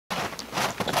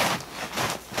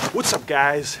What's up,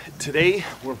 guys? Today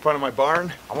we're in front of my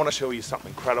barn. I want to show you something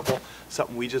incredible,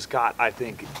 something we just got. I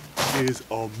think is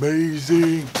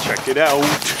amazing. Check it out.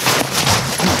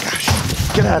 Oh my gosh,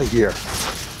 get out of here.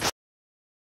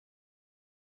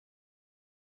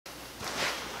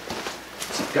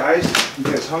 What's up, guys? You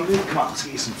guys hungry? Come on, let's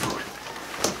get you some food.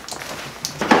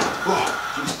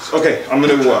 Oh, Jesus. Okay, I'm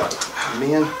gonna,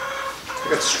 man, I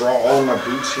got straw all in my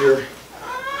boots here.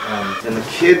 And the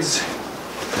kids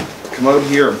come out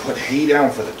here and put hay down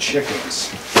for the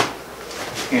chickens.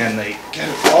 And they get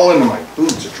it all into my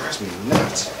boots. It drives me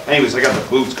nuts. Anyways, I got the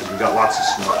boots because we got lots of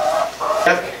snow.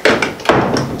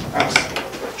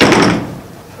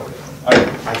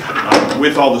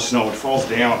 With all the snow, it falls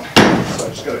down. So I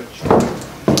just gotta jump.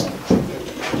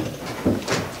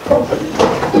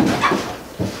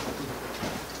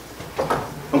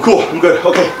 I'm cool, I'm good.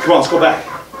 Okay, come on, let's go back.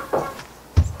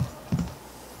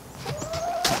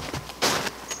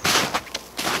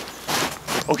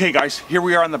 Okay guys, here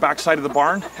we are on the back side of the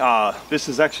barn. This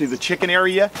is actually the chicken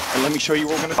area, and let me show you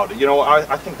what we're gonna do. You know,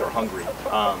 I think they're hungry.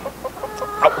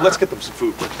 Let's get them some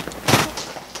food.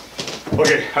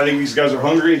 Okay, I think these guys are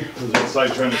hungry. I was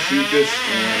outside trying to shoot this,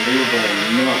 and they were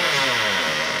going nuts.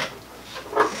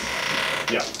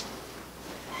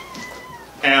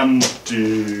 Yeah.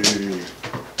 Empty.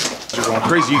 They're going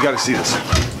crazy, you gotta see this.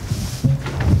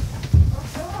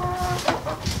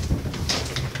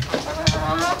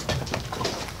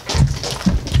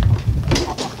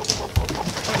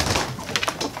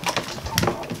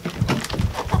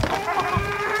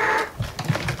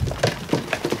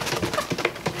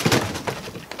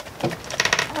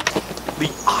 The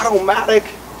automatic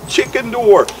chicken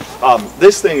door.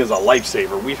 This thing is a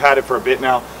lifesaver. We've had it for a bit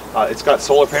now. It's got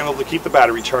solar panels to keep the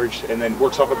battery charged, and then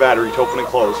works off a battery to open and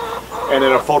close, and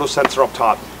then a photo sensor up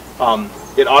top.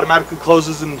 It automatically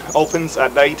closes and opens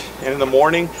at night and in the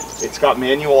morning. It's got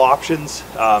manual options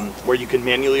where you can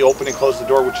manually open and close the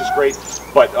door, which is great.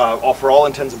 But for all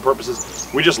intents and purposes,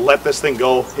 we just let this thing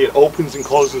go. It opens and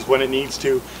closes when it needs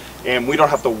to, and we don't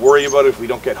have to worry about it if we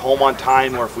don't get home on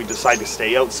time or if we decide to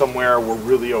stay out somewhere. We're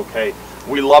really okay.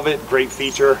 We love it. Great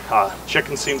feature.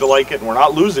 Chickens seem to like it, and we're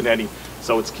not losing any,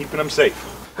 so it's keeping them safe.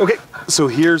 Okay, so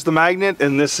here's the magnet,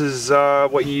 and this is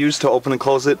what you use to open and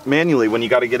close it manually when you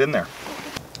got to get in there.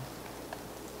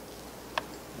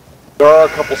 There are a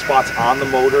couple spots on the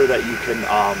motor that you can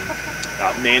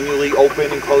manually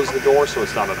open and close the door, so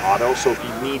it's not an auto. So if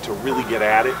you need to really get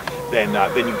at it, then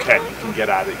you can get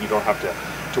at it. You don't have to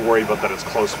worry about that it's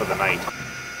closed for the night.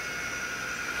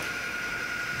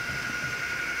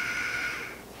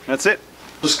 That's it.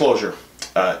 Disclosure.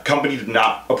 Company did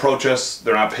not approach us.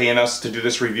 They're not paying us to do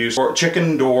this review.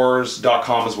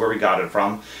 Chickendoors.com is where we got it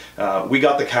from. We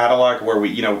got the Cadillac where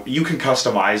you can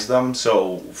customize them.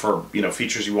 So for,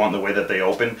 features you want in the way that they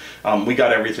open. We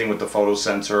got everything with the photo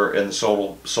sensor and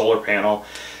the solar panel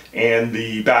and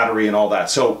the battery and all that.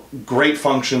 So great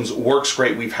functions, works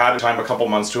great. We've had it a couple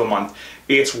months to a month.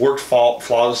 It's worked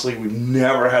flawlessly. We've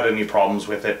never had any problems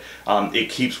with it. It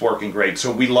keeps working great.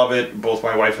 So we love it. Both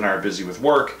my wife and I are busy with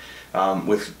work.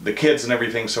 With the kids and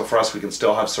everything, so for us we can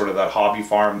still have sort of that hobby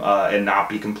farm and not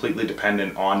be completely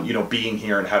dependent on being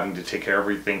here and having to take care of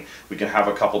everything. We can have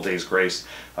a couple days grace.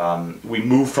 We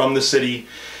moved from the city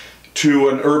to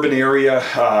an urban area,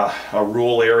 a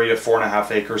rural area,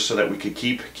 4.5 acres, so that we could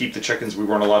keep the chickens. We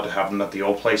weren't allowed to have them at the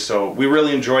old place, so we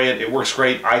really enjoy it. It works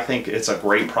great. I think it's a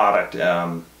great product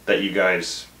that you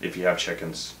guys, if you have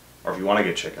chickens or if you want to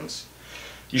get chickens,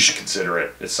 you should consider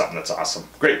it. It's something that's awesome.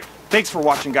 Great. Thanks for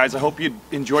watching, guys. I hope you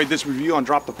enjoyed this review on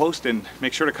Drop the Post, and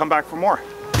make sure to come back for more.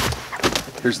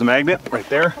 Here's the magnet right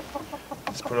there.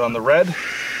 Let's put it on the red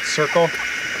circle.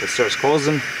 It starts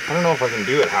closing. I don't know if I can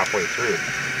do it halfway through.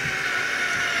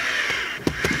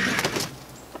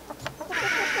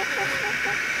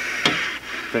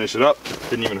 Finish it up.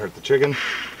 Didn't even hurt the chicken.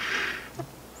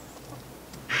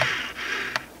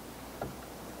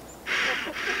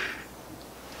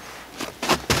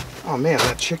 Oh man,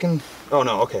 that chicken. Oh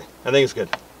no, okay. I think it's good.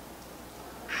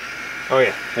 Oh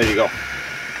yeah, there you go.